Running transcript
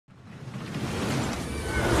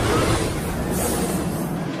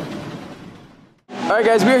Alright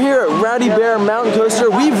guys, we're here at Rowdy Bear Mountain Coaster.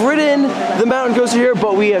 We've ridden the mountain coaster here,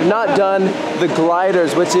 but we have not done the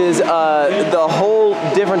gliders, which is the whole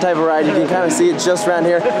different type of ride. You can kind of see it just around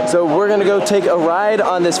here. So we're gonna go take a ride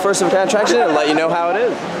on this first of a kind attraction and let you know how it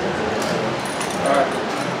is. Alright.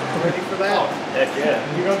 Ready for that? Heck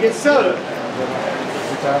yeah. You're gonna get soda. Going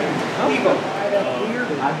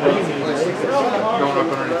up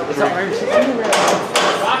underneath the tree.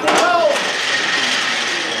 Rock and roll!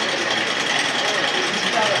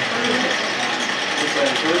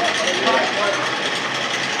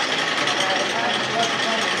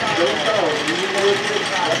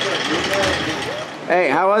 Hey,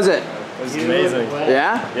 how was it? It was amazing.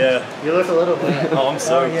 Yeah? Yeah. You look a little wet. Oh, I'm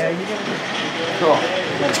soaked. Yeah, you can. Cool.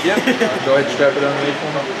 Yep. Go ahead and strap it underneath for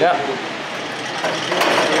me. Yeah.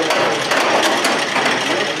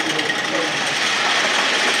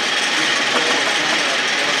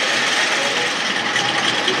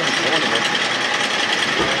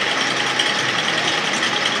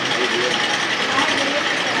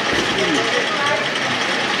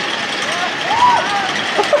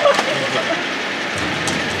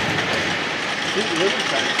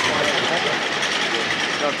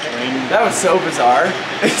 That was so bizarre.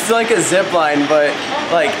 It's like a zip line, but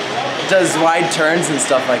like does wide turns and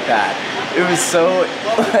stuff like that. It was so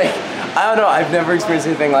like, I don't know, I've never experienced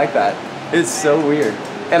anything like that. It's so weird.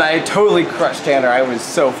 And I totally crushed Tanner. I was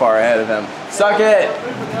so far ahead of him. Suck it!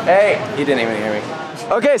 Hey! He didn't even hear me.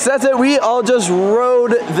 Okay, so that's it. We all just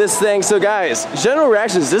rode this thing. So guys, general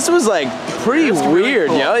reactions, this was like pretty weird, really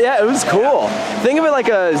cool. You know? Yeah, it was cool. Think of it like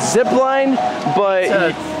a zip line,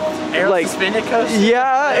 but Like suspended coaster?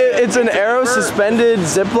 Yeah, it's an arrow suspended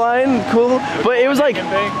zip line, cool. But it was like,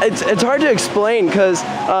 it's hard to explain because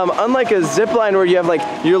unlike a zip line where you have like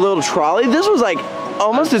your little trolley, this was like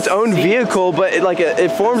almost its own vehicle, but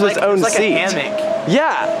it forms its own seat. Like a hammock.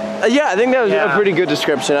 Yeah, I think that was a pretty good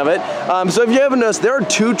description of it. So if you haven't noticed, there are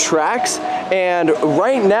 2 tracks, and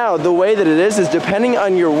right now the way that it is depending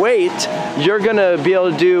on your weight, you're gonna be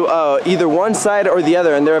able to do either one side or the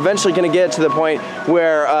other, and they're eventually gonna get to the point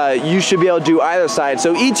where you should be able to do either side.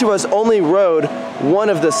 So each of us only rode one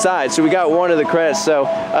of the sides, so we got one of the credits. So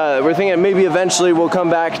we're thinking maybe eventually we'll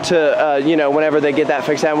come back to you know, whenever they get that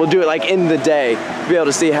fixed out, we'll do it like in the day, be able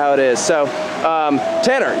to see how it is. So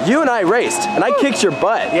Tanner, you and I raced, and I kicked your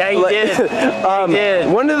butt. Yeah, you did. You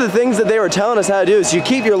did. One of the things that they were telling us how to do is you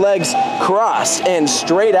keep your legs crossed and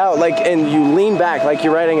straight out, like, and you lean back like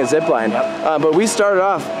you're riding a zip line. Yep. But we started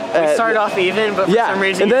off. We started off even, but for some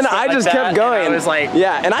reason and then I just kept going. And I was like,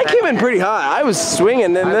 and I came in pretty high. I was swinging,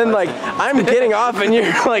 and then like I'm getting off, and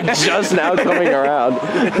you're like just now coming around.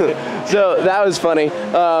 So that was funny.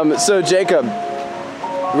 So Jacob,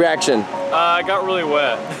 reaction. I got really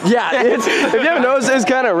wet. Yeah, if you haven't noticed, it's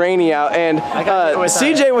kind of rainy out, and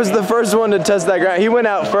CJ was the first one to test that ground. He went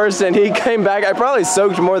out first, and he came back. I probably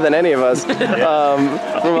soaked more than any of us.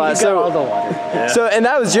 From last. So, all the water. Yeah. So, and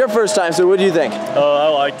that was your first time. So, what do you think? I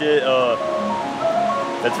liked it.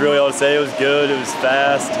 That's really all to say. It was good. It was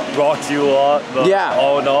fast. Rocked you a lot. But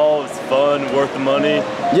all in all, it was fun. Worth the money.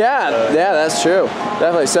 Yeah, that's true.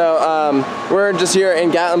 Definitely. So we're just here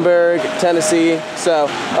in Gatlinburg, Tennessee. So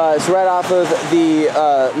it's right off of the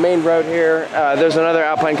main road here. There's another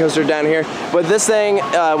alpine coaster down here. But this thing,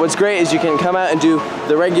 what's great is you can come out and do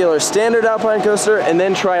the regular standard alpine coaster and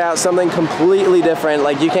then try out something completely different.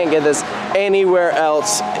 Like you can't get this anywhere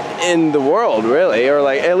else in the world, really, or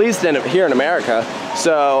like at least here in America.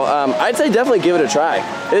 So I'd say definitely give it a try.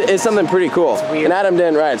 It's something pretty cool. And Adam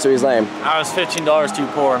didn't ride, so he's lame. I was $15 too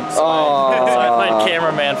poor, so I played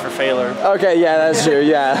cameraman for failure. Okay, yeah, that's true,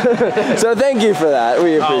 yeah. So thank you for that.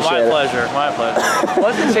 We appreciate it. My pleasure, my pleasure.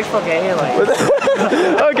 What's the 6-foot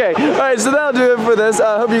like? Okay, all right, so that'll do it for this.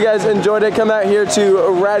 I hope you guys enjoyed it. Come out here to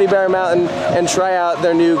Rowdy Bear Mountain and try out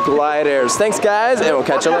their new gliders. Thanks, guys, and we'll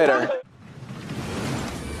catch you later.